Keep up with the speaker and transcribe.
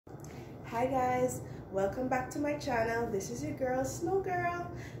Hi guys, welcome back to my channel. This is your girl Snow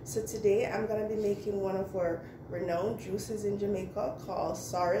Girl. So today I'm gonna be making one of our renowned juices in Jamaica called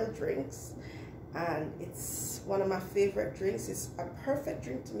Sorrel drinks, and it's one of my favorite drinks. It's a perfect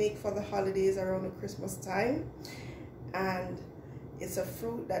drink to make for the holidays around the Christmas time, and it's a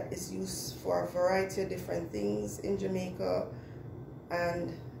fruit that is used for a variety of different things in Jamaica.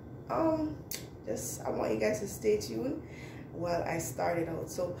 And I want you guys to stay tuned while I start it out.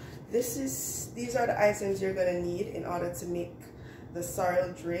 So these are the items you're gonna need in order to make the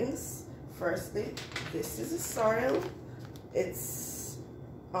sorrel drinks. Firstly, this is a sorrel. It's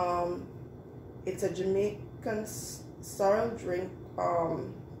a Jamaican sorrel drink,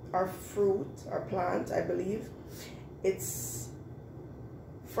 or fruit or plant, I believe. It's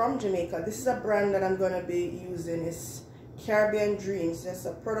from Jamaica. This is a brand that I'm gonna be using. It's Caribbean Dreams. That's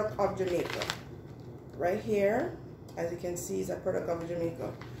a product of Jamaica. Right here, as you can see, is a product of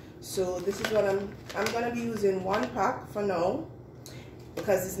Jamaica. So this is what I'm gonna be using one pack for now,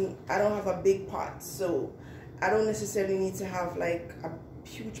 because I don't have a big pot, so I don't necessarily need to have like a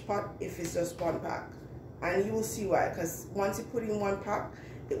huge pot if it's just one pack. And you will see why, because once you put in one pack,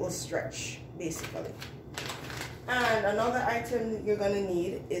 it will stretch basically. And another item you're gonna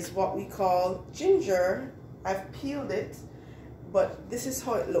need is what we call ginger. I've peeled it, but this is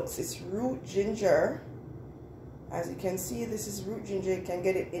how it looks. It's root ginger. As you can see, this is root ginger. You can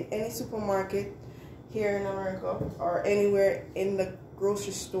get it in any supermarket here in America or anywhere in the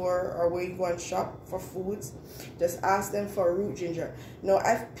grocery store or where you go and shop for foods. Just ask them for root ginger. Now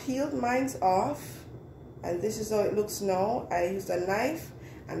I've peeled mine off, and this is how it looks now. I used a knife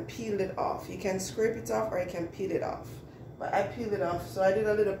and peeled it off. You can scrape it off or you can peel it off, but I peeled it off, so I did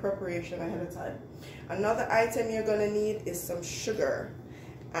a little preparation ahead of time. Another item you're gonna need is some sugar,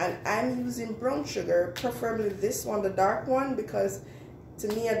 and I'm using brown sugar, preferably this one, the dark one, because to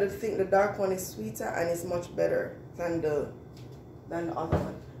me I think the dark one is sweeter and it's much better than the other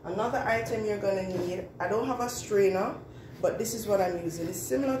one. Another item you're gonna need, I don't have a strainer, but this is what I'm using. It's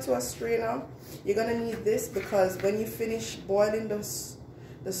similar to a strainer. You're gonna need this because when you finish boiling the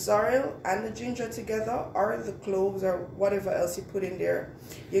sorrel and the ginger together, or the cloves or whatever else you put in there,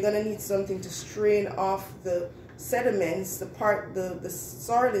 you're gonna need something to strain off the sediments, the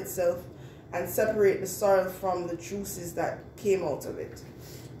sorrel itself, and separate the sorrel from the juices that came out of it.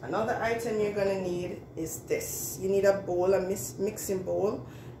 Another item you're gonna need is this. You need a bowl, a mixing bowl.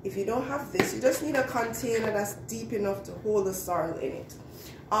 If you don't have this, you just need a container that's deep enough to hold the sorrel in it.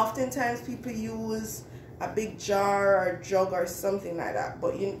 Oftentimes people use a big jar or jug or something like that,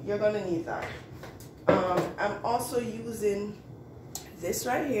 but you're gonna need that. I'm also using this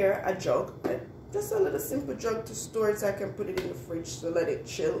right here, a jug, just a little simple jug to store it so I can put it in the fridge to let it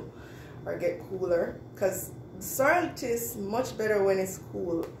chill or get cooler, because sorrel tastes much better when it's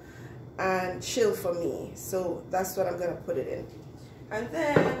cool and chill for me. So that's what I'm gonna put it in. And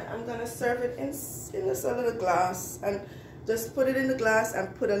then I'm gonna serve it in just a little glass, and just put it in the glass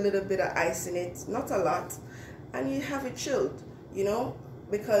and put a little bit of ice in it, not a lot, and you have it chilled, you know,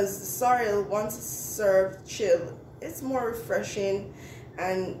 because the sorrel, once it's served chilled, it's more refreshing,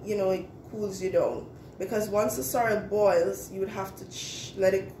 and you know, it cools you down. Because once the sorrel boils, you would have to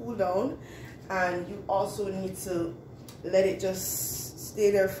let it cool down, and you also need to let it just stay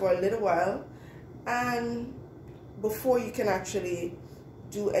there for a little while, and before you can actually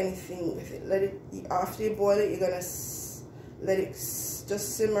do anything with it. After you boil it, you're gonna let it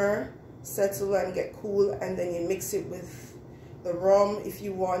just simmer, settle, and get cool, and then you mix it with the rum if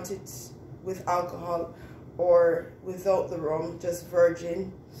you want it with alcohol, or without the rum, just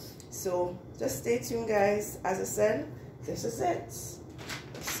virgin. So just stay tuned, guys. As I said, this is it.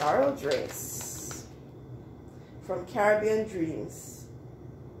 Sorrel drinks from Caribbean Dreams.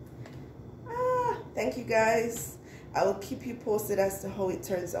 Thank you, guys. I will keep you posted as to how it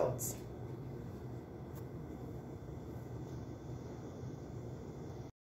turns out.